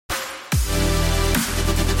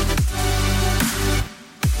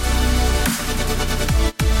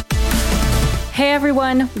Hey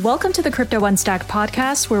everyone, welcome to the Crypto Unstacked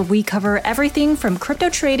podcast, where we cover everything from crypto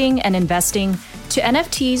trading and investing to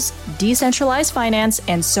NFTs, decentralized finance,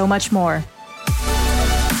 and so much more.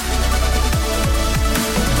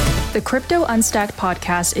 The Crypto Unstacked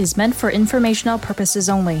podcast is meant for informational purposes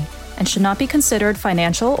only and should not be considered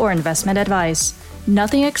financial or investment advice.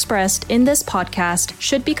 Nothing expressed in this podcast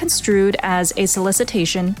should be construed as a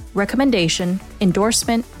solicitation, recommendation,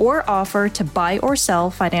 endorsement, or offer to buy or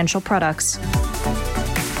sell financial products.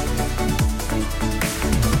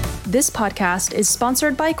 This podcast is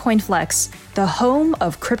sponsored by CoinFlex, the home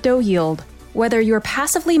of crypto yield. Whether you're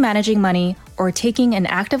passively managing money or taking an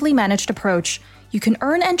actively managed approach, you can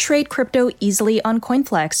earn and trade crypto easily on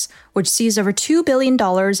CoinFlex, which sees over $2 billion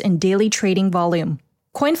in daily trading volume.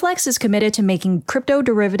 CoinFlex is committed to making crypto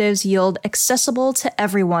derivatives yield accessible to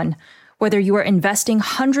everyone, whether you are investing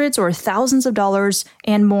hundreds or thousands of dollars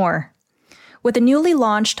and more. With a newly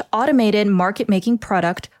launched automated market-making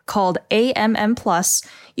product called AMM Plus,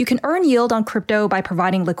 you can earn yield on crypto by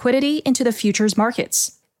providing liquidity into the futures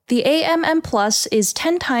markets. The AMM Plus is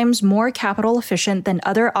 10 times more capital efficient than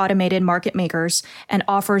other automated market makers and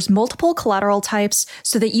offers multiple collateral types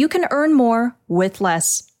so that you can earn more with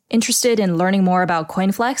less. Interested in learning more about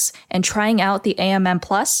CoinFlex and trying out the AMM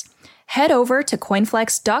Plus? Head over to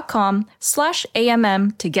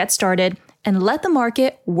coinflex.com/AMM to get started and let the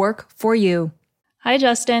market work for you. Hi,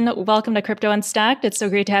 Justin. Welcome to Crypto Unstacked. It's so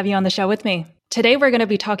great to have you on the show with me. Today, we're going to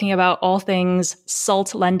be talking about all things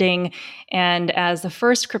SALT lending. And as the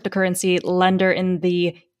first cryptocurrency lender in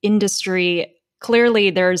the industry, clearly,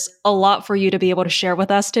 there's a lot for you to be able to share with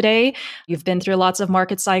us today. You've been through lots of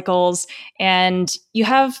market cycles, and you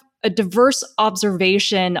have a diverse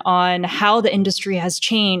observation on how the industry has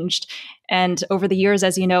changed. And over the years,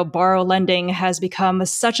 as you know, borrow lending has become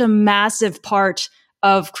such a massive part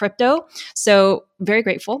of crypto. So very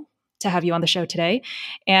grateful to have you on the show today,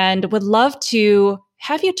 and would love to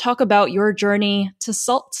have you talk about your journey to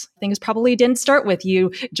SALT. Things probably didn't start with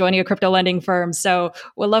you joining a crypto lending firm. So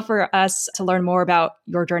would love for us to learn more about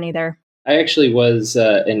your journey there. I actually was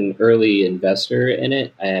an early investor in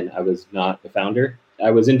it, and I was not the founder. I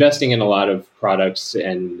was investing in a lot of products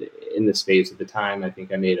and in the space at the time. I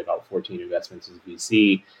think I made about 14 investments as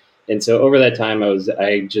VC. And so over that time,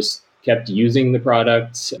 I just kept using the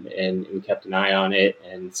product and kept an eye on it.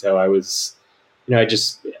 And so I was, I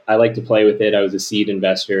like to play with it. I was a seed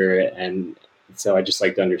investor. And so I just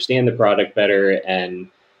like to understand the product better. And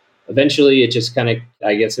eventually it just I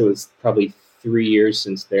guess it was probably 3 years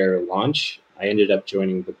since their launch. I ended up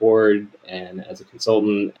joining the board and as a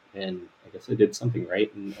consultant, and I guess I did something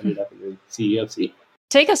right and ended up in the CEO seat.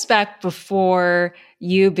 Take us back before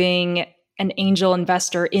you being an angel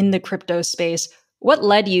investor in the crypto space. What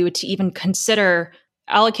led you to even consider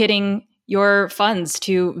allocating your funds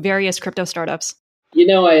to various crypto startups?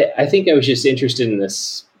 I think I was just interested in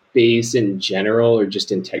this space in general, or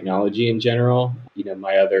just in technology in general.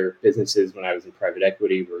 My other businesses when I was in private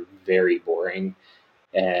equity were very boring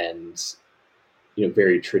and,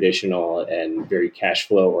 very traditional and very cash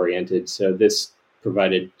flow oriented. So this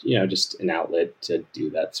provided, just an outlet to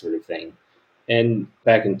do that sort of thing. And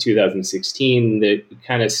back in 2016, it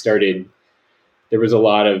kind of started. There was a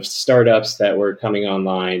lot of startups that were coming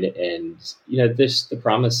online, and the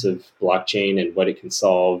promise of blockchain and what it can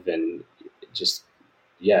solve, and just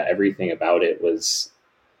everything about it was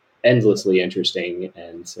endlessly interesting.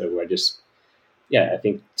 And so I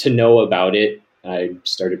think to know about it, I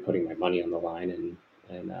started putting my money on the line and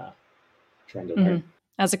trying to learn.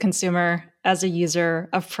 As a consumer, as a user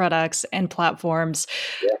of products and platforms.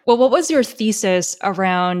 Yeah. Well, what was your thesis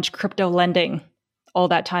around crypto lending all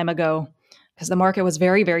that time ago? Because the market was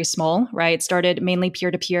very, very small, right? It started mainly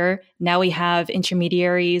peer-to-peer. Now we have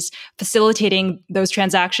intermediaries facilitating those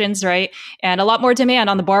transactions, right? And a lot more demand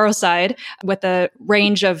on the borrow side, with the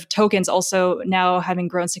range of tokens also now having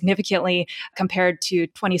grown significantly compared to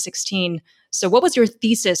 2016. So what was your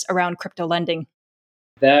thesis around crypto lending?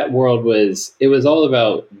 That world was all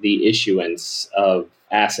about the issuance of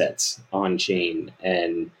assets on chain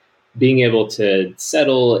and being able to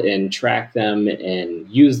settle and track them and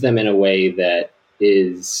use them in a way that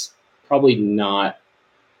is probably not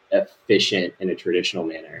efficient in a traditional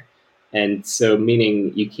manner. And so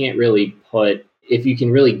meaning you can't really if you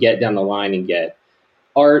can really get down the line and get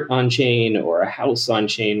art on chain or a house on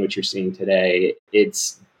chain, which you're seeing today,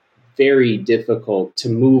 it's very difficult to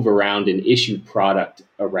move around and issue product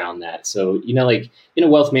around that. So, like in a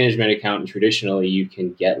wealth management account, traditionally you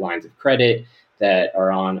can get lines of credit that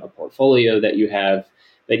are on a portfolio that you have.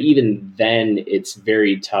 But even then, it's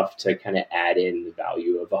very tough to kind of add in the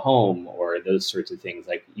value of a home or those sorts of things.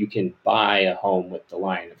 Like you can buy a home with the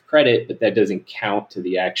line of credit, but that doesn't count to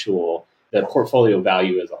the portfolio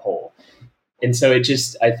value as a whole. And so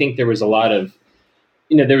I think there was a lot of,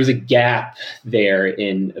 there was a gap there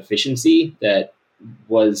in efficiency that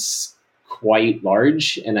was quite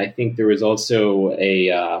large. And I think there was also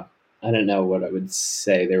I don't know what I would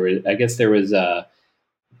say. There were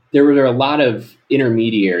a lot of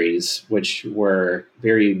intermediaries, which were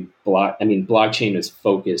blockchain is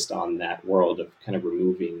focused on that world of kind of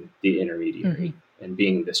removing the intermediary and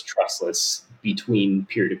being this trustless between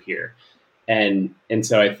peer to peer. And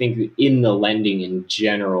so I think in the lending in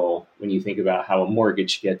general, when you think about how a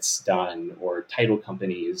mortgage gets done or title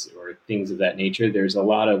companies or things of that nature, there's a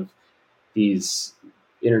lot of these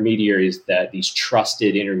these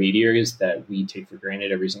trusted intermediaries that we take for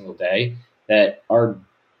granted every single day that are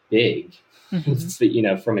big.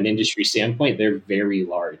 From an industry standpoint, they're very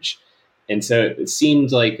large. And so it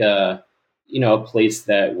seemed like a place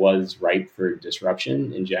that was ripe for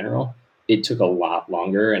disruption in general. It took a lot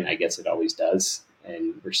longer, and I guess it always does.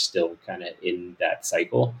 And we're still kind of in that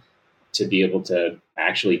cycle to be able to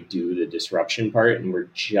actually do the disruption part. And we're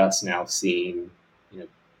just now seeing,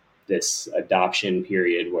 this adoption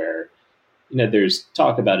period where, there's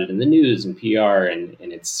talk about it in the news and PR, and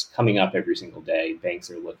it's coming up every single day. Banks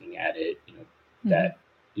are looking at it, that,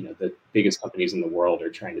 the biggest companies in the world are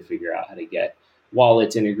trying to figure out how to get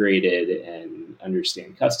wallets integrated and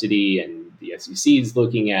understand custody, and the SEC is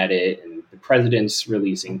looking at it, and the president's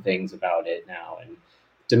releasing things about it now. And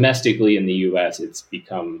domestically in the US, it's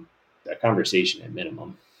become a conversation at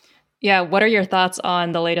minimum. Yeah. What are your thoughts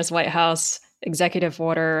on the latest White House executive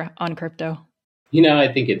order on crypto? I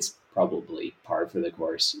think it's probably par for the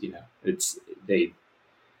course. They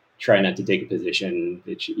try not to take a position.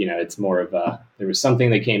 It's more of there was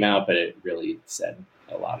something that came out, but it really said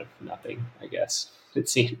a lot of nothing, I guess, it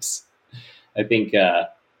seems. I think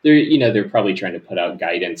they're probably trying to put out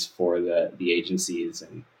guidance for the agencies,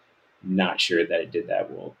 and not sure that it did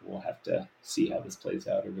that. We'll have to see how this plays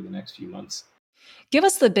out over the next few months. Give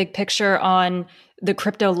us the big picture on the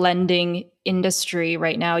crypto lending industry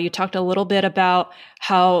right now. You talked a little bit about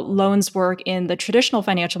how loans work in the traditional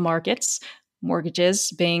financial markets,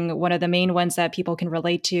 mortgages being one of the main ones that people can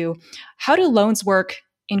relate to. How do loans work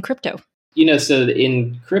in crypto? So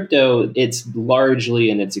in crypto, it's largely,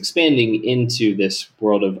 and it's expanding into this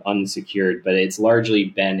world of unsecured, but it's largely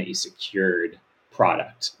been a secured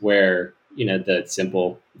product where, the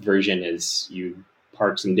simple version is you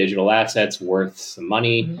park some digital assets worth some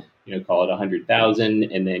money, call it 100,000,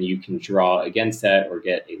 and then you can draw against that or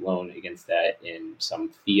get a loan against that in some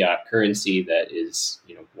fiat currency that is,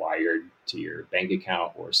 wired to your bank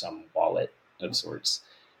account or some wallet of sorts.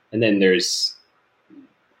 And then there's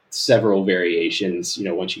several variations,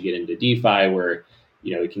 once you get into DeFi where,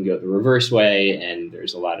 it can go the reverse way, and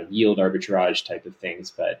there's a lot of yield arbitrage type of things.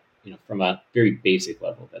 But, from a very basic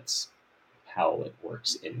level, that's how it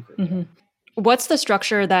works in crypto. What's the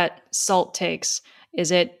structure that SALT takes?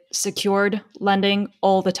 Is it secured lending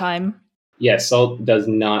all the time? Yeah, SALT does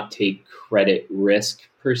not take credit risk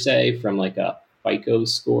per se from like a FICO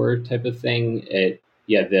score type of thing.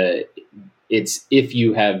 It's if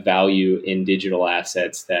you have value in digital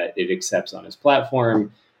assets that it accepts on its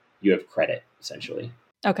platform, you have credit essentially.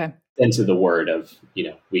 Okay. And so the word of,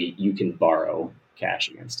 you can borrow cash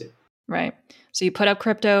against it. Right. So you put up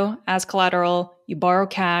crypto as collateral, you borrow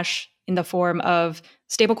cash in the form of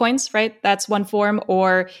stablecoins, right? That's one form.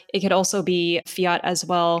 Or it could also be fiat as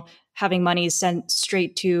well, having money sent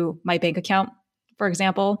straight to my bank account, for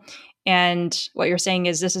example. And what you're saying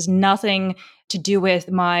is this is nothing to do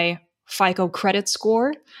with my FICO credit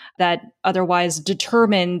score that otherwise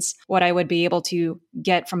determines what I would be able to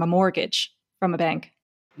get from a mortgage from a bank.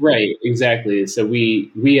 Right, exactly. So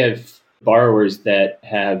we have borrowers that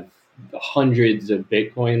have hundreds of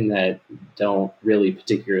Bitcoin that don't really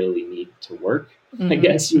particularly need to work, I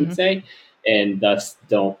guess you would say, and thus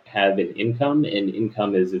don't have an income. And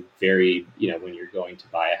income is a very, when you're going to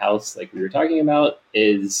buy a house, like we were talking about,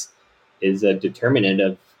 is a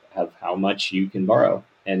determinant of how much you can borrow.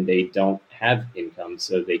 And they don't have income,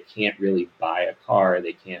 so they can't really buy a car.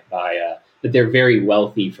 They can't buy but they're very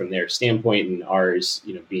wealthy from their standpoint. And ours,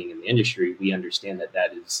 being in the industry, we understand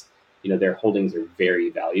that is, their holdings are very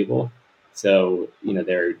valuable. So,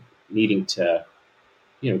 they're needing to,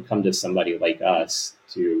 come to somebody like us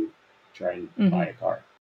to try and buy a car.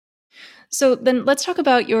 So then let's talk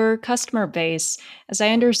about your customer base. As I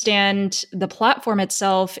understand, the platform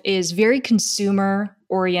itself is very consumer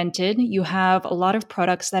oriented. You have a lot of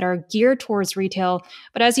products that are geared towards retail.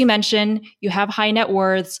 But as you mentioned, you have high net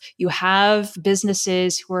worths, you have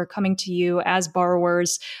businesses who are coming to you as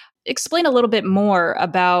borrowers. Explain a little bit more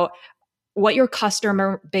about what your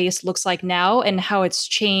customer base looks like now and how it's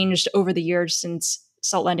changed over the years since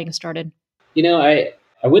Salt Lending started.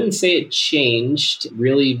 I wouldn't say it changed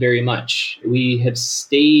really very much. We have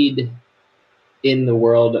stayed in the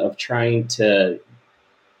world of trying to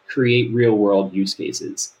create real world use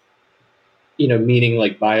cases, meaning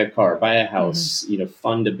like buy a car, buy a house,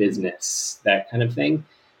 fund a business, that kind of thing.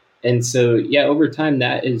 And so, yeah, over time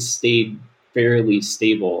that has stayed fairly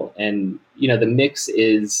stable. And, the mix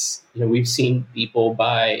is, we've seen people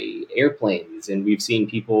buy airplanes and we've seen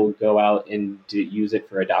people go out and use it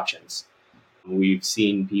for adoptions. We've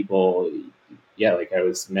seen people, yeah, like I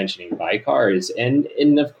was mentioning, buy cars. And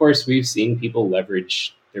of course, we've seen people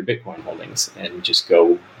leverage their Bitcoin holdings and just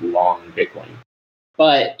go long Bitcoin.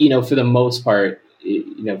 But, for the most part,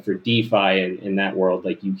 for DeFi and in that world,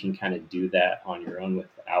 like you can kind of do that on your own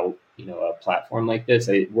without, a platform like this.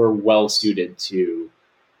 We're well suited to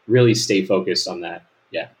really stay focused on that,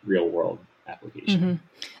 real world application. Mm-hmm.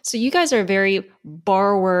 So you guys are very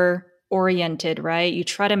borrower oriented, right? You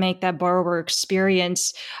try to make that borrower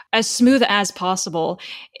experience as smooth as possible.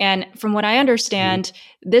 And from what I understand,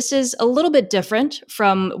 this is a little bit different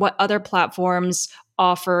from what other platforms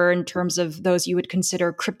offer in terms of those you would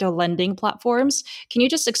consider crypto lending platforms. Can you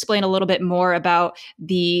just explain a little bit more about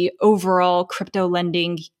the overall crypto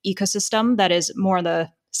lending ecosystem that is more on the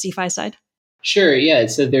CeFi side? Sure. Yeah.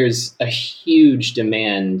 So there's a huge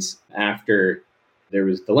demand after there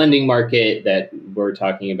was the lending market that we're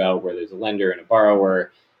talking about, where there's a lender and a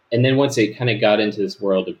borrower. And then once it kind of got into this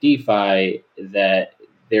world of DeFi, that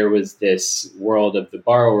there was this world of the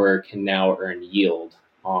borrower can now earn yield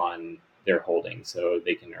on their holding. So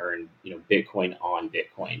they can earn, Bitcoin on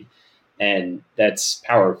Bitcoin. And that's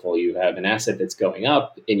powerful. You have an asset that's going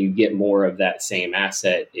up and you get more of that same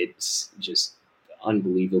asset. It's just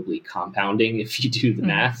unbelievably compounding if you do the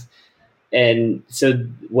math. And so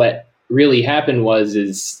what really happened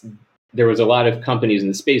is there was a lot of companies in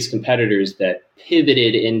the space, competitors, that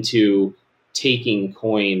pivoted into taking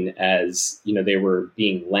coin as, they were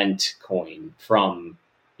being lent coin from,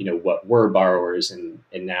 what were borrowers and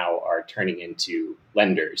now are turning into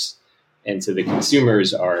lenders. And so the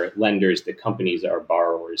consumers are lenders, the companies are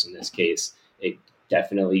borrowers in this case. It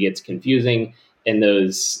definitely gets confusing. And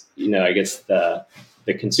those, I guess the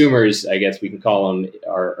consumers, I guess we can call them,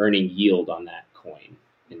 are earning yield on that coin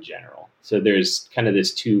in general. So there's kind of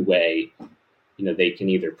this two-way, they can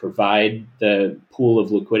either provide the pool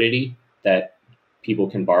of liquidity that people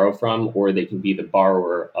can borrow from, or they can be the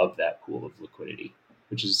borrower of that pool of liquidity,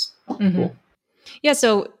 which is cool. Yeah.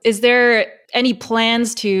 So is there any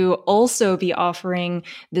plans to also be offering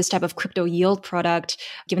this type of crypto yield product,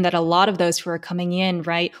 given that a lot of those who are coming in,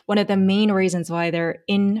 right? One of the main reasons why they're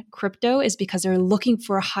in crypto is because they're looking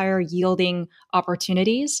for higher yielding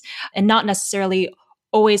opportunities and not necessarily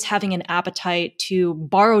always having an appetite to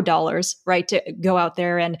borrow dollars, right? To go out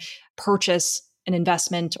there and purchase an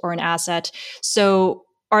investment or an asset. So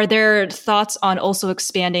are there thoughts on also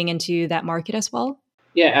expanding into that market as well?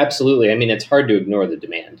 Yeah, absolutely. I mean, it's hard to ignore the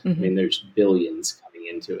demand. I mean, there's billions coming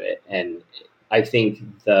into it. And I think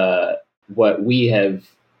what we have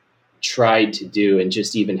tried to do, and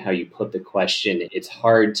just even how you put the question, it's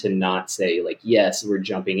hard to not say like, yes, we're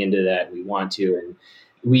jumping into that. We want to. And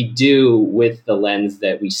we do, with the lens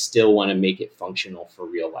that we still want to make it functional for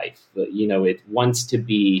real life. But, we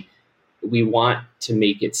want to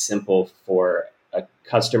make it simple for a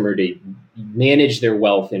customer to manage their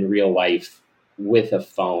wealth in real life with a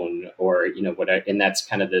phone, or whatever. And that's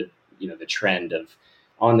kind of the trend of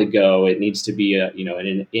on the go. It needs to be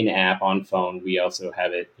an in-app on phone. We also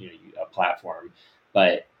have it a platform,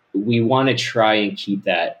 but we want to try and keep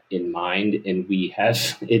that in mind. And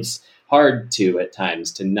it's hard to at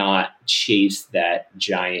times to not chase that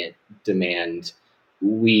giant demand.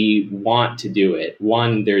 We want to do it.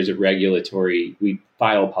 One, there's we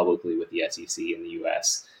file publicly with the SEC in the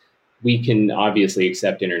US. We can obviously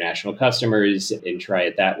accept international customers and try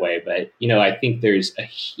it that way. But, I think there's a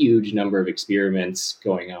huge number of experiments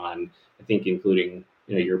going on, I think, including,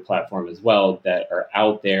 your platform as well, that are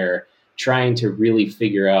out there trying to really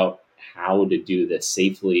figure out how to do this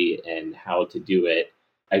safely and how to do it,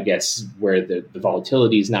 I guess, where the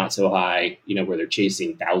volatility is not so high, where they're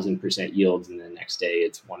chasing 1,000% yields and the next day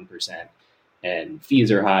it's 1%, and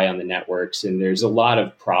fees are high on the networks. And there's a lot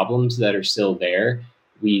of problems that are still there.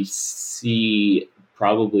 We see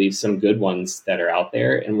probably some good ones that are out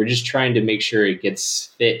there. And we're just trying to make sure it gets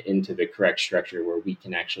fit into the correct structure where we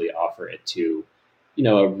can actually offer it to,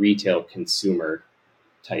 a retail consumer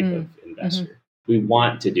type of investor. We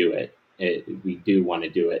want to do it. We do want to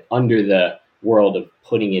do it under the world of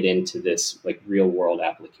putting it into this like real world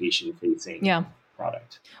application facing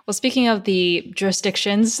product. Well, speaking of the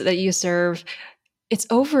jurisdictions that you serve, it's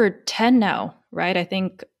over 10 now, right? I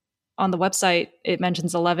think on the website, it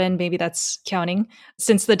mentions 11, maybe that's counting,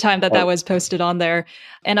 since the time that was posted on there.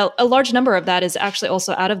 And a large number of that is actually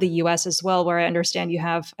also out of the US as well, where I understand you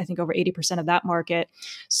have, I think, over 80% of that market.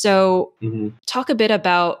 So talk a bit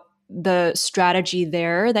about the strategy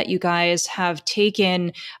there that you guys have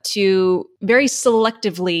taken to very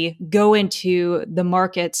selectively go into the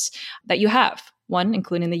markets that you have, one,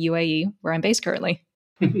 including the UAE, where I'm based currently.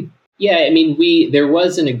 Yeah, I mean, there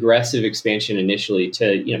was an aggressive expansion initially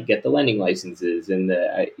to, get the lending licenses and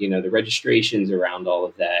the registrations around all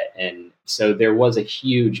of that. And so there was a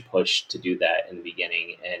huge push to do that in the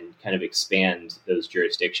beginning and kind of expand those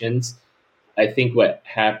jurisdictions. I think what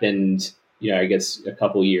happened, I guess a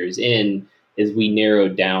couple years in, is we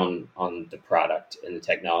narrowed down on the product and the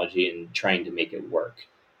technology and trying to make it work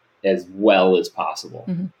as well as possible.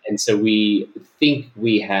 And so we think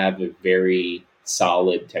we have a very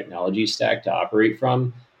solid technology stack to operate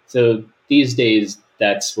from. So these days,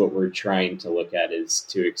 that's what we're trying to look at, is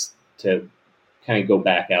to kind of go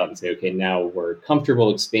back out and say, okay, now we're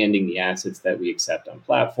comfortable expanding the assets that we accept on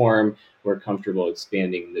platform. We're comfortable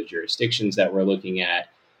expanding the jurisdictions that we're looking at.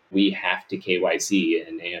 We have to KYC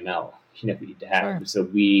and AML, we need to have. Sure. So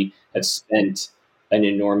we have spent an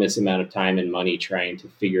enormous amount of time and money trying to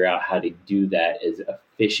figure out how to do that as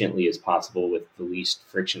efficiently as possible with the least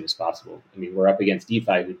friction as possible. I mean, we're up against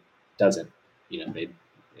DeFi, who doesn't,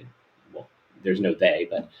 there's no they,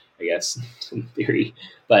 but I guess in theory,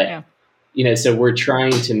 but, so we're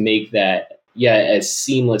trying to make that, a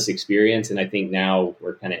seamless experience. And I think now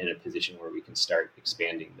we're kind of in a position where we can start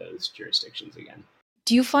expanding those jurisdictions again.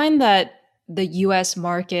 Do you find that the US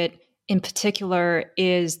market in particular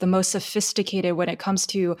is the most sophisticated when it comes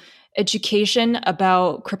to education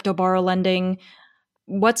about crypto borrow lending?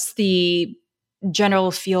 What's the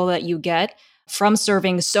general feel that you get from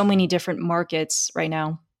serving so many different markets right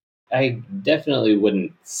now? I definitely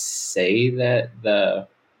wouldn't say that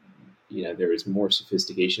there is more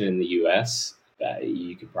sophistication in the US.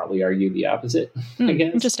 You could probably argue the opposite, I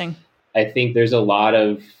guess. Interesting. I think there's a lot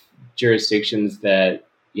of jurisdictions that,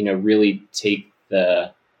 really take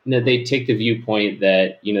the viewpoint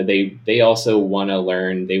that, they also want to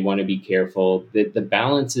learn, they want to be careful. The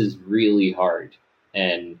balance is really hard.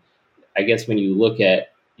 And I guess when you look at,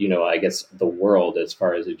 the world as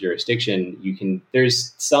far as a jurisdiction,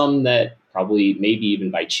 there's some that probably maybe even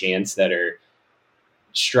by chance that are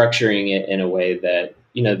structuring it in a way that,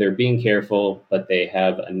 they're being careful, but they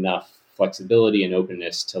have enough flexibility and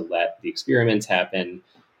openness to let the experiments happen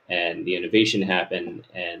and the innovation happen.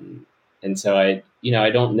 And so I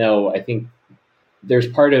don't know. I think there's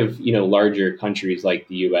part of, larger countries like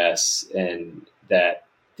the US and that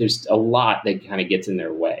there's a lot that kind of gets in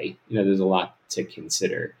their way. There's a lot to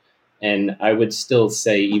consider. And I would still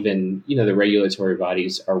say even, the regulatory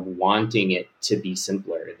bodies are wanting it to be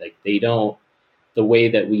simpler. Like the way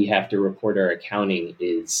that we have to report our accounting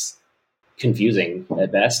is confusing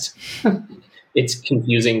at best. It's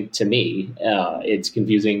confusing to me. It's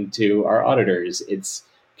confusing to our auditors. It's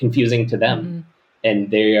confusing to them. And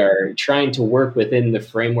they are trying to work within the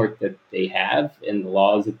framework that they have and the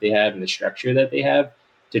laws that they have and the structure that they have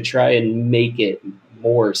to try and make it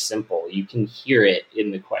more simple. You can hear it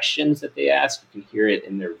in the questions that they ask. You can hear it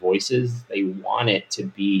in their voices. They want it to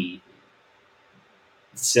be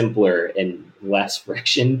simpler and less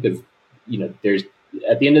friction because, there's,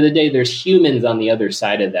 at the end of the day, there's humans on the other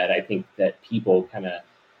side of that. I think that people kind of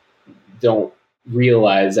don't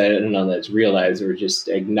realize, I don't know that's realize or just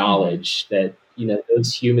acknowledge that,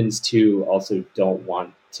 those humans too also don't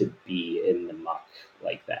want to be in the muck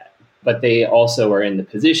like that. But they also are in the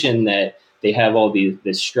position that they have all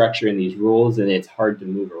this structure and these rules and it's hard to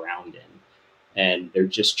move around in. And they're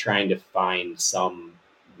just trying to find some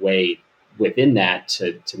way within that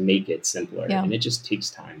to make it simpler. Yeah. And it just takes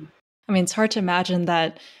time. I mean, it's hard to imagine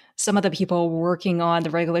that some of the people working on the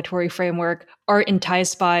regulatory framework are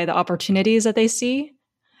enticed by the opportunities that they see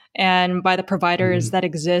and by the providers that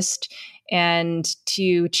exist and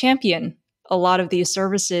to champion a lot of these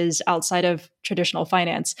services outside of traditional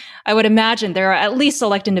finance. I would imagine there are at least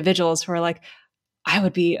select individuals who are like, I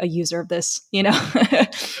would be a user of this,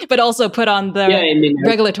 but also put on the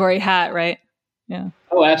regulatory hat, right? Yeah.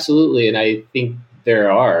 Oh, absolutely. And I think there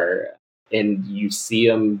are, and you see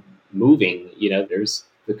them, moving. There's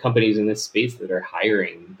the companies in this space that are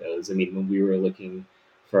hiring those. I mean, when we were looking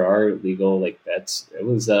for our legal, like it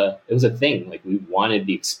was a thing. Like we wanted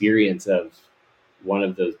the experience of one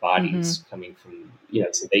of those bodies coming from,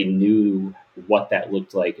 so they knew what that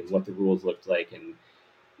looked like and what the rules looked like. And,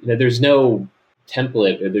 there's no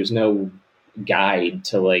template or there's no guide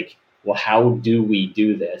to like, well, how do we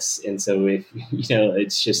do this? And so if,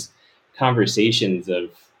 it's just conversations of,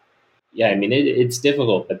 yeah, I mean, it's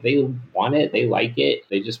difficult, but they want it. They like it.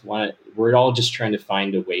 They just want it. We're all just trying to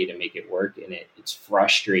find a way to make it work. And it's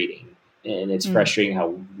frustrating. And it's frustrating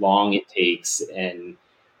how long it takes.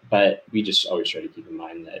 But we just always try to keep in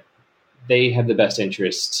mind that they have the best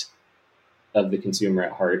interest of the consumer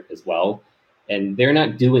at heart as well. And they're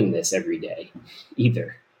not doing this every day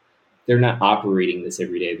either. They're not operating this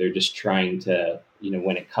every day. They're just trying to,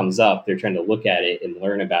 when it comes up, they're trying to look at it and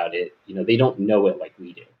learn about it. They don't know it like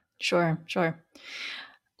we do. Sure.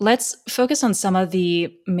 Let's focus on some of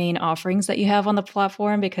the main offerings that you have on the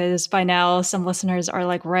platform, because by now some listeners are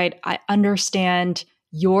like, right, I understand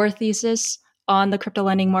your thesis on the crypto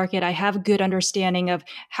lending market. I have a good understanding of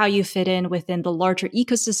how you fit in within the larger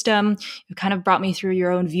ecosystem. You kind of brought me through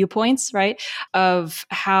your own viewpoints, right, of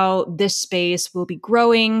how this space will be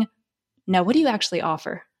growing. Now, what do you actually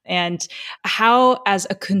offer? And how, as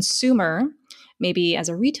a consumer, maybe as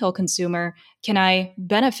a retail consumer, can I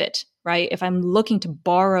benefit, right, if I'm looking to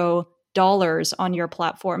borrow dollars on your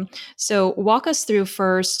platform? So walk us through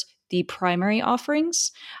first the primary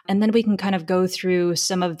offerings, and then we can kind of go through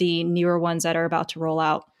some of the newer ones that are about to roll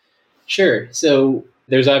out. Sure. So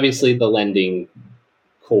there's obviously the lending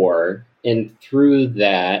core. And through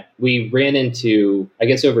that, we ran into, I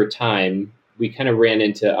guess over time, we kind of ran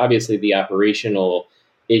into obviously the operational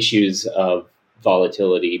issues of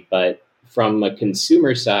volatility, but from a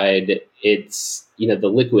consumer side, it's, the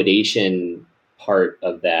liquidation part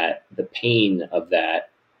of that, the pain of that.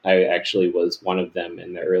 I actually was one of them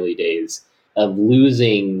in the early days of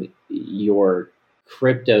losing your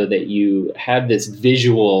crypto, that you have this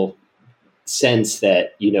visual sense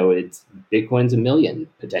that, it's Bitcoin's 1 million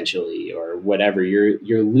potentially, or whatever.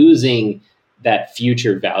 You're losing that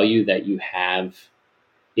future value that you have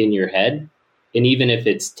in your head. And even if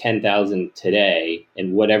it's 10,000 today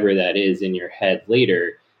and whatever that is in your head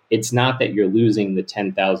later, it's not that you're losing the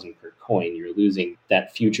 10,000 per coin. You're losing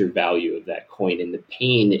that future value of that coin, and the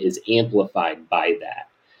pain is amplified by that.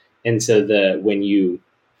 And so when you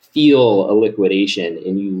feel a liquidation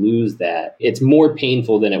and you lose that, it's more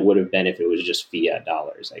painful than it would have been if it was just fiat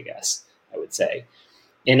dollars, I guess I would say.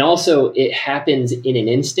 And also it happens in an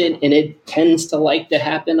instant, and it tends to like to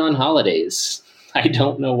happen on holidays. I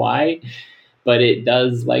don't know why, but it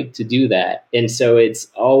does like to do that. And so it's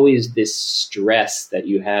always this stress that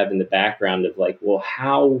you have in the background of like, well,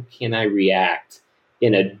 how can I react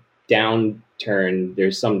in a downturn?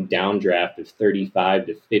 There's some downdraft of 35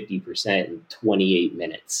 to 50% in 28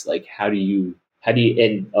 minutes. Like, how do you,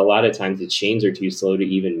 and a lot of times the chains are too slow to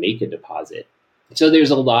even make a deposit. So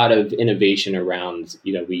there's a lot of innovation around,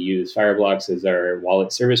 we use Fireblocks as our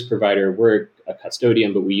wallet service provider. We're a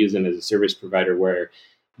custodian, but we use them as a service provider where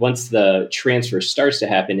once the transfer starts to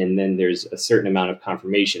happen, and then there's a certain amount of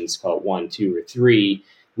confirmations, call it 1, 2, or 3,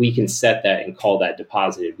 we can set that and call that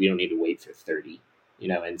deposited. We don't need to wait for 30,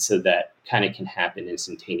 and so that kind of can happen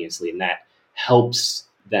instantaneously, and that helps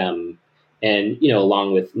them. And,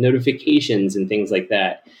 along with notifications and things like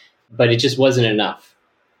that, but it just wasn't enough.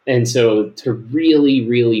 And so to really,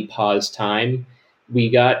 really pause time, we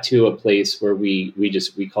got to a place where we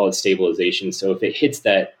call it stabilization. So if it hits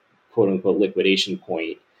that quote unquote liquidation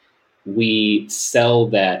point, we sell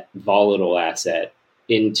that volatile asset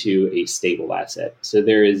into a stable asset. So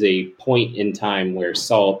there is a point in time where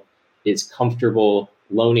Salt is comfortable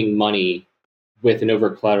loaning money with an over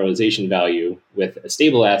collateralization value with a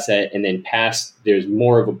stable asset. And then there's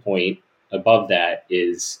more of a point above that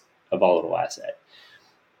is a volatile asset.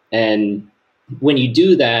 And when you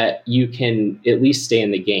do that, you can at least stay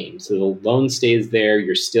in the game. So the loan stays there,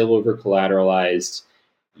 you're still over collateralized,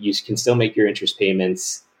 you can still make your interest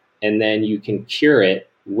payments, and then you can cure it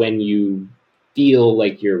when you feel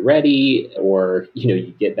like you're ready, or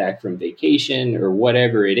you get back from vacation or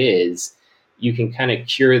whatever it is. You can kind of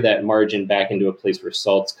cure that margin back into a place where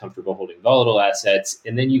Salt's comfortable holding volatile assets,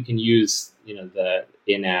 and then you can use the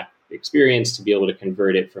in-app experience to be able to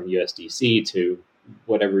convert it from USDC to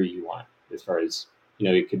whatever you want, as far as,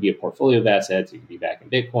 it could be a portfolio of assets, it could be back in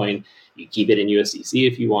Bitcoin, you keep it in USDC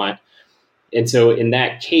if you want. And so in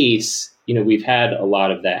that case, we've had a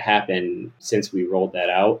lot of that happen since we rolled that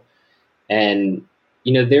out. And,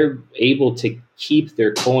 they're able to keep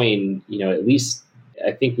their coin, at least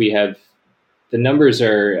I think we have The numbers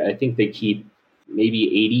are, I think they keep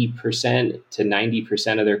maybe 80% to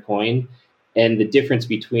 90% of their coin. And the difference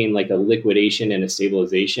between like a liquidation and a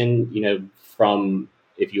stabilization, from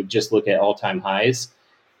if you just look at all-time highs,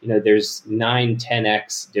 there's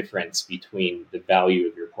 9-10x difference between the value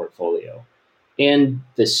of your portfolio. And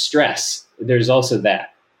the stress, there's also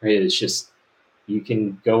that, right? It's just, you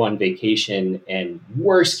can go on vacation and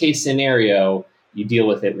worst case scenario, you deal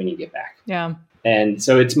with it when you get back. Yeah. And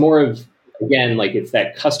so it's more of, again, like it's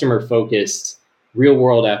that customer focused real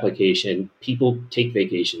world application. People take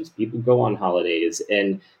vacations, people go on holidays,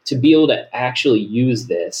 and to be able to actually use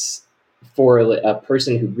this for a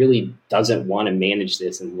person who really doesn't want to manage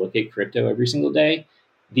this and look at crypto every single day,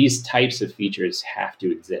 these types of features have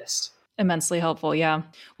to exist. Immensely helpful, yeah.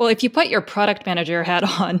 Well, if you put your product manager hat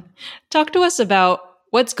on, talk to us about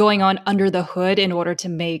what's going on under the hood in order to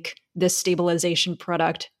make this stabilization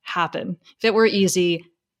product happen. If it were easy,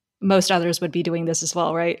 most others would be doing this as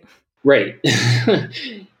well, right? Right.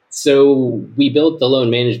 So we built the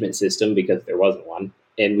loan management system because there wasn't one,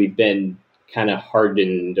 and we've been kind of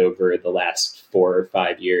hardened over the last 4 or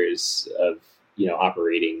 5 years of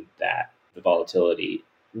operating the volatility.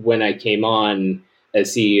 When I came on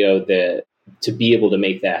as CEO, to be able to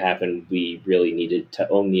make that happen, we really needed to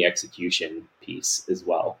own the execution piece as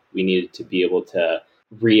well. We needed to be able to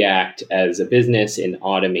react as a business and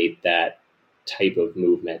automate that type of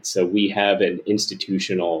movement. So we have an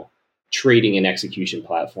institutional trading and execution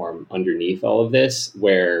platform underneath all of this,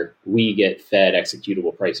 where we get fed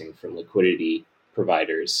executable pricing from liquidity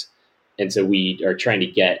providers. And so we are trying to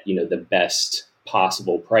get, the best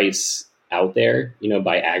possible price out there,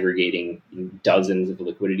 by aggregating dozens of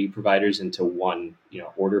liquidity providers into one,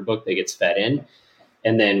 order book that gets fed in.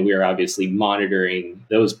 And then we're obviously monitoring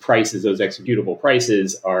those prices. Those executable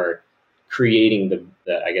prices are creating the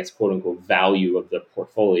I guess, quote unquote, value of the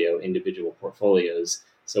portfolio, individual portfolios.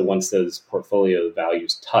 So once those portfolio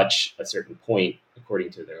values touch a certain point,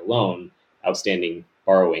 according to their loan, outstanding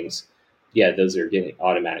borrowings, those are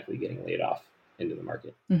automatically getting laid off into the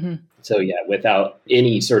market. Mm-hmm. So without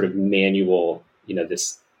any sort of manual,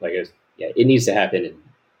 it needs to happen in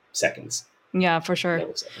seconds. Yeah, for sure.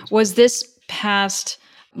 Was this past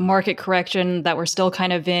market correction that we're still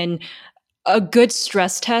kind of in a good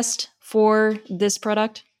stress test for this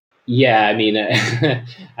product? Yeah, I mean,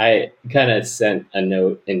 I kind of sent a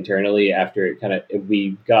note internally after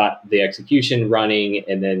we got the execution running,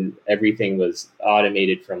 and then everything was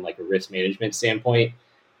automated from like a risk management standpoint.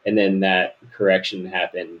 And then that correction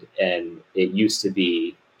happened, and it used to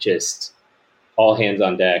be just all hands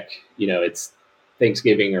on deck. It's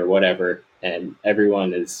Thanksgiving or whatever, and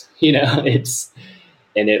everyone is,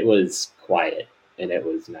 and it was quiet, and it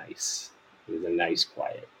was nice. It was a nice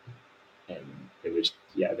quiet. And it was,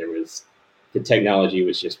 the technology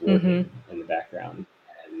was just working in the background,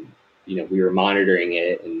 and, we were monitoring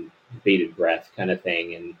it and bated breath kind of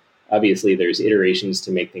thing. And obviously there's iterations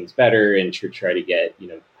to make things better and to try to get,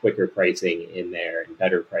 quicker pricing in there and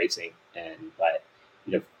better pricing. But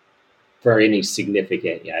for any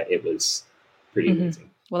significant, it was pretty amazing.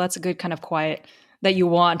 Well, that's a good kind of quiet that you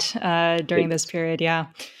want during this period. Yeah.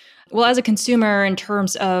 Well, as a consumer, in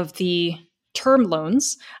terms of the term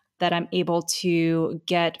loans that I'm able to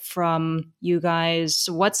get from you guys,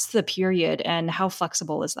 what's the period and how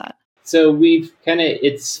flexible is that? So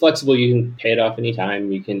it's flexible. You can pay it off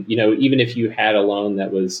anytime. You can, even if you had a loan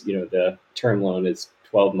that was, the term loan is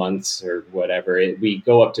 12 months or whatever, we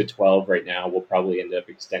go up to 12 right now. We'll probably end up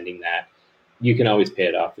extending that. You can always pay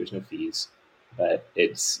it off. There's no fees, but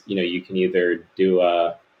it's, you can either do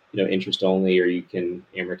interest only, or you can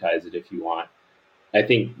amortize it if you want. I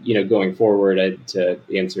think, going forward, to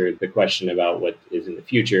answer the question about what is in the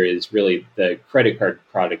future, is really the credit card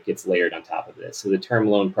product gets layered on top of this. So the term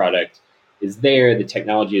loan product is there, the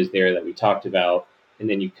technology is there that we talked about, and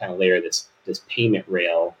then you kind of layer this payment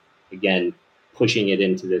rail, again, pushing it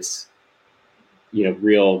into this,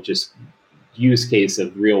 real just use case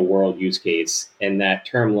of real world use case, and that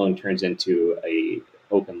term loan turns into a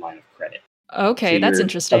open line of credit. Okay, so that's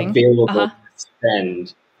interesting. Available to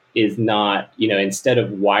spend is not, instead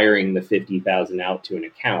of wiring the 50,000 out to an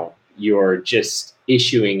account, you're just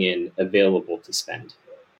issuing in available to spend.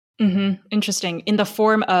 Mm-hmm. Interesting. In the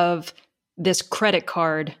form of this credit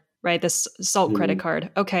card, right? This SALT credit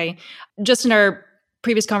card. Okay. Just in our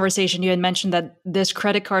previous conversation, you had mentioned that this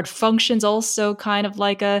credit card functions also kind of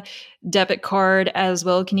like a debit card as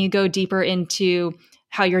well. Can you go deeper into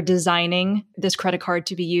how you're designing this credit card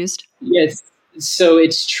to be used? Yes. So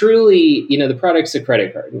it's truly, the product's a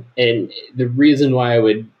credit card. And the reason why I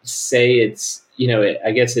would say it's,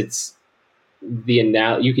 I guess it's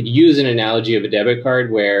you could use an analogy of a debit card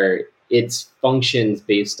where It's functions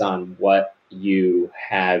based on what you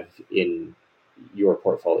have in your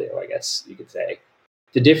portfolio, I guess you could say.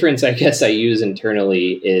 The difference I guess I use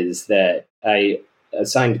internally is that I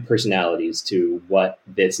assigned personalities to what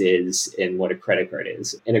this is and what a credit card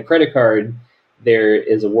is. In a credit card, there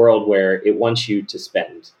is a world where it wants you to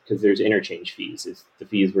spend because there's interchange fees. It's the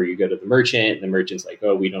fees where you go to the merchant and the merchant's like,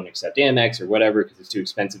 oh, we don't accept Amex or whatever because it's too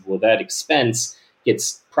expensive. Well, that expense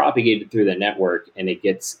gets propagated through the network and it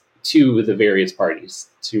gets to the various parties,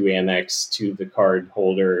 to Amex, to the card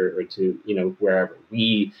holder, or to, wherever.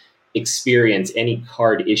 We experience, any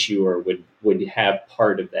card issuer would have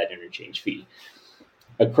part of that interchange fee.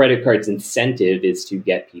 A credit card's incentive is to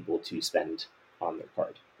get people to spend on their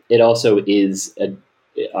card. It also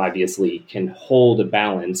obviously can hold a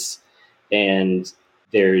balance, and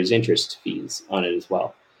there's interest fees on it as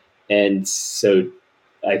well. And so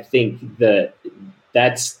I think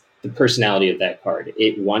that's the personality of that card.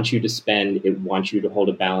 It wants you to spend, it wants you to hold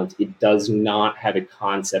a balance. It does not have a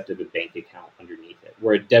concept of a bank account underneath it,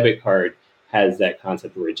 where a debit card has that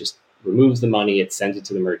concept where it just removes the money, it sends it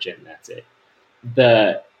to the merchant, and that's it.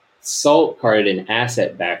 The SALT card, an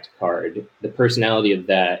asset-backed card, the personality of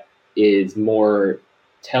that is more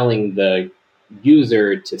telling the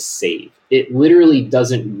user to save. It literally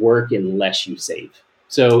doesn't work unless you save.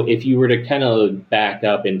 So if you were to kind of back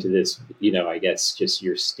up into this, I guess just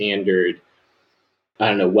your standard,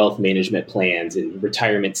 wealth management plans and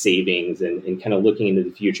retirement savings and kind of looking into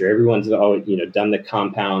the future, everyone's always, done the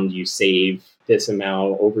compound, you save this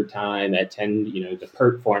amount over time at 10, the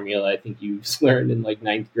PERT formula, I think you've learned in like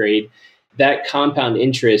ninth grade. That compound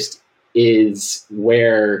interest is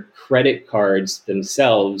where credit cards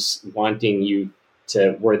themselves wanting you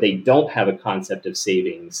to, where they don't have a concept of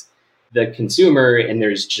savings, the consumer, and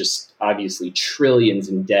there's just obviously trillions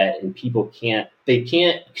in debt and people can't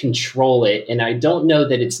control it. And I don't know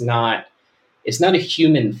that it's not a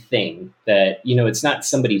human thing that, it's not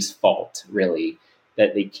somebody's fault really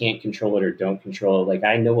that they can't control it or don't control it. Like,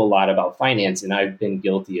 I know a lot about finance and I've been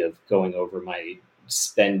guilty of going over my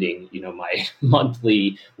spending, my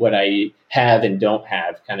monthly, what I have and don't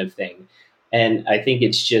have kind of thing. And I think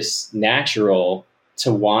it's just natural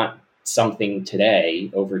to want something today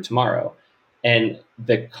over tomorrow. And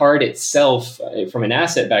the card itself, from an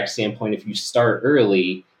asset-backed standpoint, if you start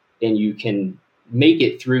early and you can make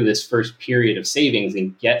it through this first period of savings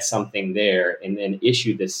and get something there and then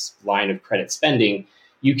issue this line of credit spending,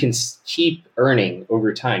 you can keep earning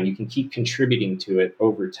over time. You can keep contributing to it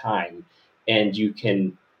over time. And you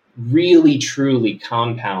can really, truly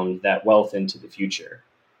compound that wealth into the future.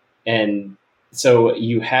 And so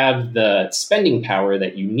you have the spending power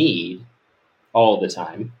that you need all the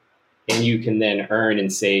time, and you can then earn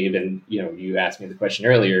and save. And, you asked me the question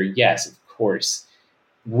earlier. Yes, of course,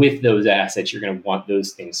 with those assets, you're going to want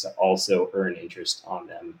those things to also earn interest on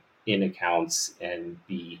them in accounts and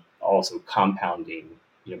be also compounding,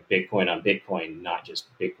 Bitcoin on Bitcoin, not just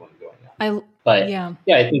Bitcoin going up.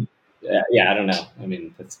 I think, I don't know. I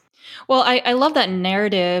mean, I love that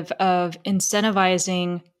narrative of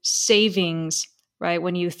incentivizing savings, right?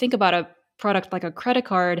 When you think about a product like a credit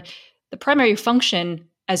card, the primary function,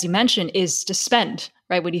 as you mentioned, is to spend,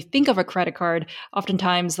 right? When you think of a credit card,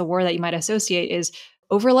 oftentimes the word that you might associate is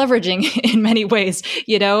over leveraging in many ways,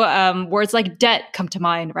 words like debt come to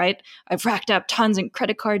mind, right? I've racked up tons in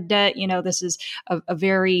credit card debt. This is a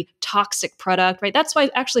very toxic product, right? That's why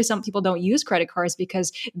actually some people don't use credit cards,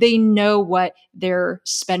 because they know what their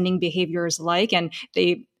spending behavior is like and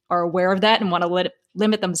they are aware of that and want to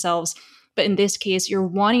limit themselves. But in this case, you're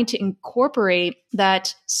wanting to incorporate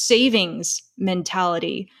that savings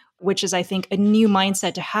mentality, which is, I think, a new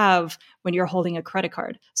mindset to have when you're holding a credit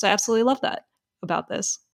card. So I absolutely love that about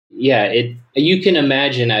this. Yeah, you can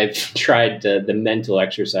imagine, I've tried the mental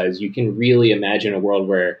exercise. You can really imagine a world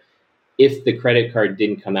where if the credit card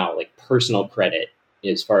didn't come out, like personal credit,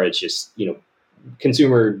 as far as just,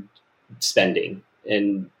 consumer spending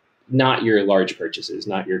and not your large purchases,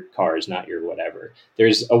 not your cars, not your whatever.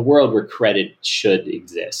 There's a world where credit should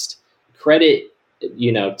exist. Credit,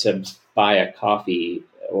 to buy a coffee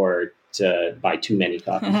or to buy too many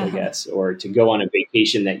coffees, I guess, or to go on a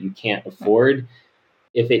vacation that you can't afford.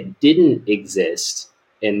 If it didn't exist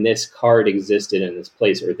and this card existed in this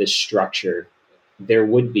place or this structure, there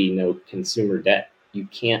would be no consumer debt. You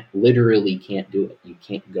literally can't do it. You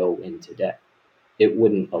can't go into debt. It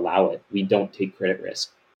wouldn't allow it. We don't take credit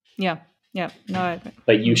risk. Yeah. No,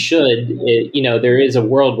 but you should, there is a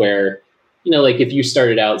world where, like if you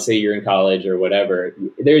started out, say you're in college or whatever,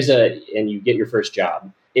 and you get your first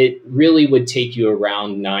job, it really would take you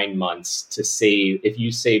around 9 months to save. If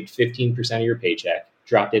you saved 15% of your paycheck,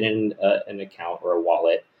 dropped it in an account or a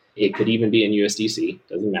wallet, It could even be in USDC,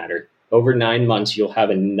 doesn't matter. Over 9 months, you'll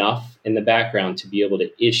have enough in the background to be able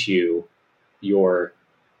to issue your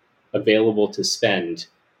available to spend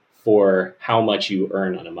for how much you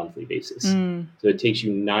earn on a monthly basis. So it takes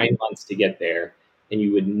you 9 months to get there, and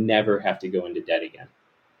you would never have to go into debt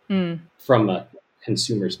again from a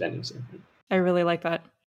consumer spending standpoint. I really like that.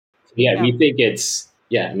 We think it's,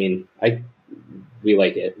 we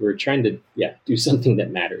like it. We're trying to, do something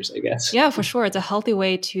that matters, I guess. Yeah, for sure. It's a healthy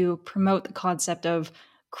way to promote the concept of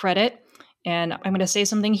credit. And I'm going to say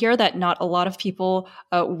something here that not a lot of people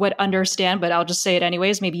would understand, but I'll just say it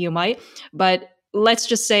anyways. Maybe you might. But let's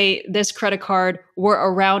just say this credit card were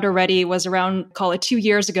around already, was around, call it 2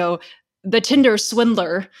 years ago. The Tinder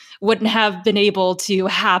swindler wouldn't have been able to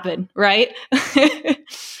happen, right?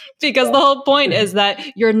 Because the whole point is that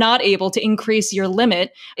you're not able to increase your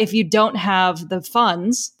limit if you don't have the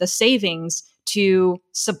funds, the savings to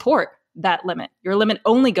support that limit. Your limit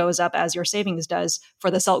only goes up as your savings does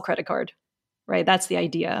for the Salt credit card, right? That's the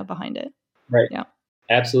idea behind it. Right. Yeah.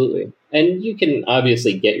 Absolutely. And you can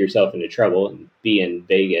obviously get yourself into trouble and be in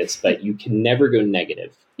Vegas, but you can never go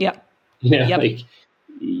negative. Yeah. Like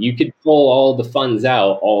you could pull all the funds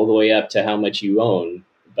out all the way up to how much you own.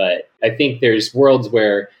 But I think there's worlds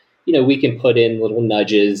where, we can put in little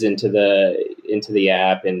nudges into the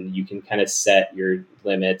app, and you can kind of set your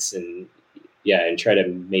limits and try to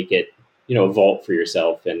make it, a vault for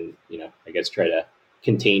yourself, and, I guess try to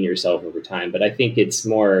contain yourself over time. But I think it's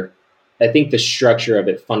more, I think the structure of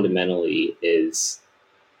it fundamentally is,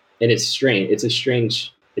 and it's strange.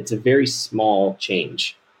 It's a very small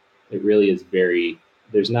change. It really is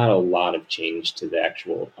there's not a lot of change to the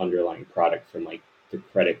actual underlying product from like the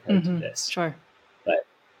credit card to this. Sure. But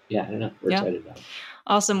I don't know. We're excited about it.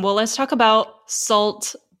 Awesome. Well, let's talk about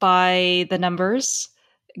Salt by the numbers.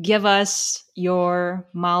 Give us your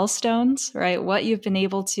milestones, right? What you've been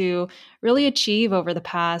able to really achieve over the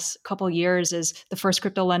past couple of years as the first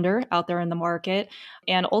crypto lender out there in the market.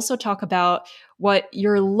 And also talk about what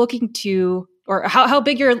you're looking to, or how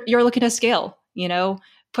big you're looking to scale,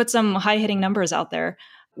 put some high hitting numbers out there.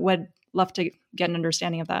 Would love to get an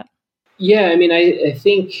understanding of that. Yeah. I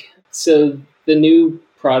think, so the new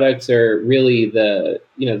products are really the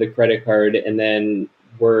credit card, and then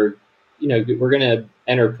we're going to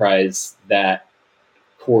enterprise that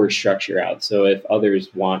core structure out. So if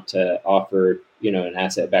others want to offer, an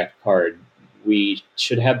asset-backed card, we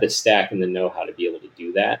should have the stack and the know-how to be able to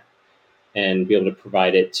do that and be able to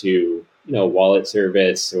provide it to, a wallet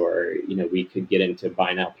service, or, we could get into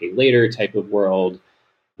buy now, pay later type of world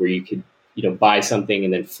where you could, buy something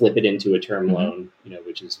and then flip it into a term loan,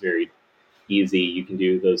 which is very easy. You can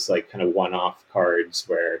do those like kind of one-off cards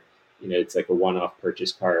where, it's like a one-off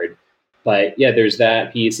purchase card. But there's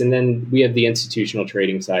that piece. And then we have the institutional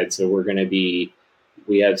trading side. So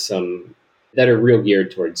we have some that are real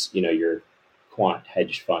geared towards, your quant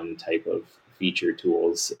hedge fund type of feature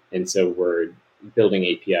tools. And so we're building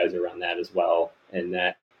APIs around that as well. And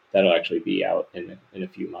that'll actually be out in a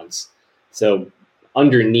few months. So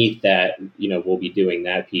underneath that, we'll be doing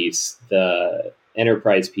that piece. The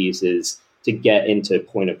enterprise piece is to get into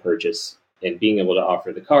point of purchase and being able to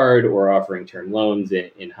offer the card or offering term loans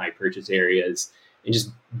in high purchase areas, and just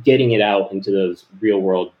getting it out into those real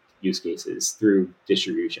world use cases through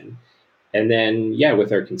distribution. And then,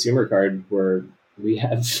 with our consumer card, we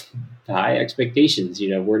have high expectations.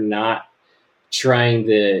 We're not trying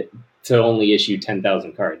to only issue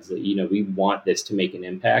 10,000 cards. We want this to make an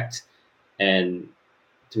impact, and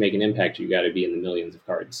to make an impact, you got to be in the millions of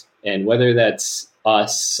cards. And whether that's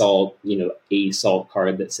us, Salt, a Salt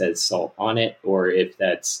card that says Salt on it, or if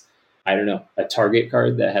that's, I don't know, a Target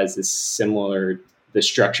card that has this similar, the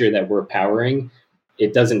structure that we're powering,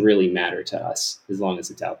 it doesn't really matter to us as long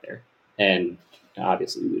as it's out there. And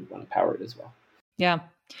obviously we would want to power it as well. Yeah.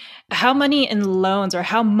 How many in loans, or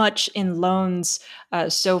how much in loans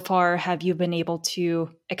so far have you been able to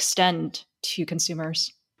extend to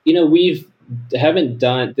consumers? There's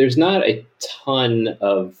not a ton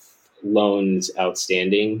of loans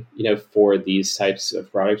outstanding, for these types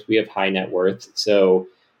of products. We have high net worth. So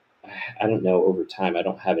I don't know, over time, I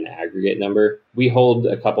don't have an aggregate number. We hold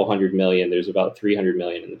a couple $100 million. There's about 300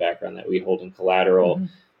 million in the background that we hold in collateral. Mm-hmm.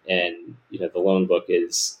 And, the loan book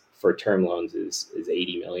is for term loans is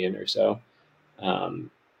 80 million or so.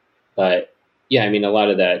 But a lot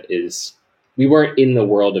of that is, we weren't in the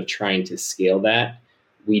world of trying to scale that.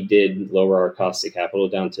 We did lower our cost of capital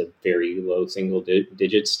down to very low single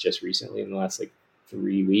digits just recently in the last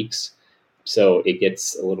 3 weeks. So it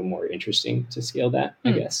gets a little more interesting to scale that,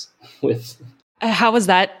 I guess. With how was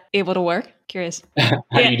that able to work? Curious. How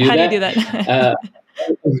do you do that?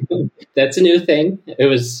 That's a new thing.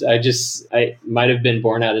 I might have been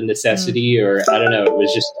born out of necessity, or I don't know, it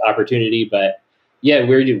was just opportunity. But yeah,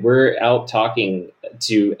 we're out talking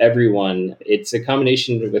to everyone. It's a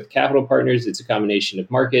combination with capital partners. It's a combination of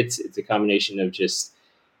markets. It's a combination of just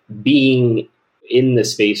being in the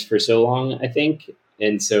space for so long, I think.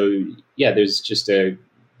 And so, yeah,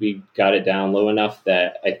 we got it down low enough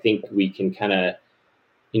that I think we can kind of,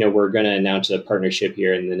 we're going to announce a partnership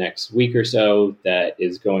here in the next week or so that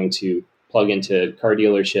is going to plug into car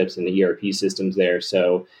dealerships and the ERP systems there.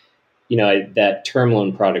 So, that term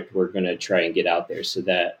loan product, we're going to try and get out there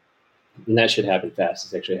and that should happen fast.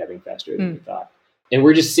 It's actually happening faster than we thought. And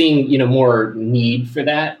we're just seeing, more need for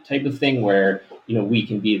that type of thing where, we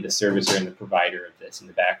can be the servicer and the provider of this in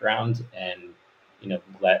the background and,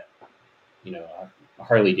 let,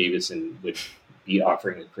 Harley Davidson would be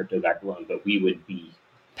offering a crypto-backed loan, but we would be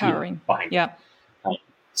powering behind. Yeah.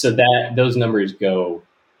 So those numbers go,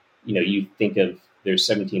 you think of there's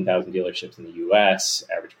 17,000 dealerships in the U.S.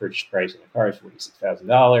 Average purchase price in a car is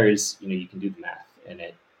 $46,000. You can do the math, and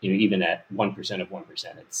it, even at 1% of 1%,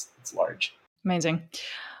 it's large. Amazing.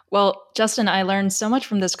 Well, Justin, I learned so much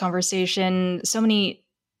from this conversation. So many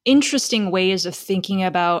interesting ways of thinking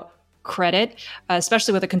about credit,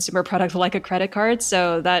 especially with a consumer product like a credit card.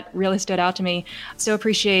 So that really stood out to me. So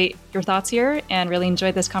appreciate your thoughts here and really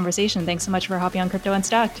enjoyed this conversation. Thanks so much for hopping on Crypto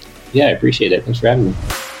Unstacked. Yeah, I appreciate it. Thanks for having me.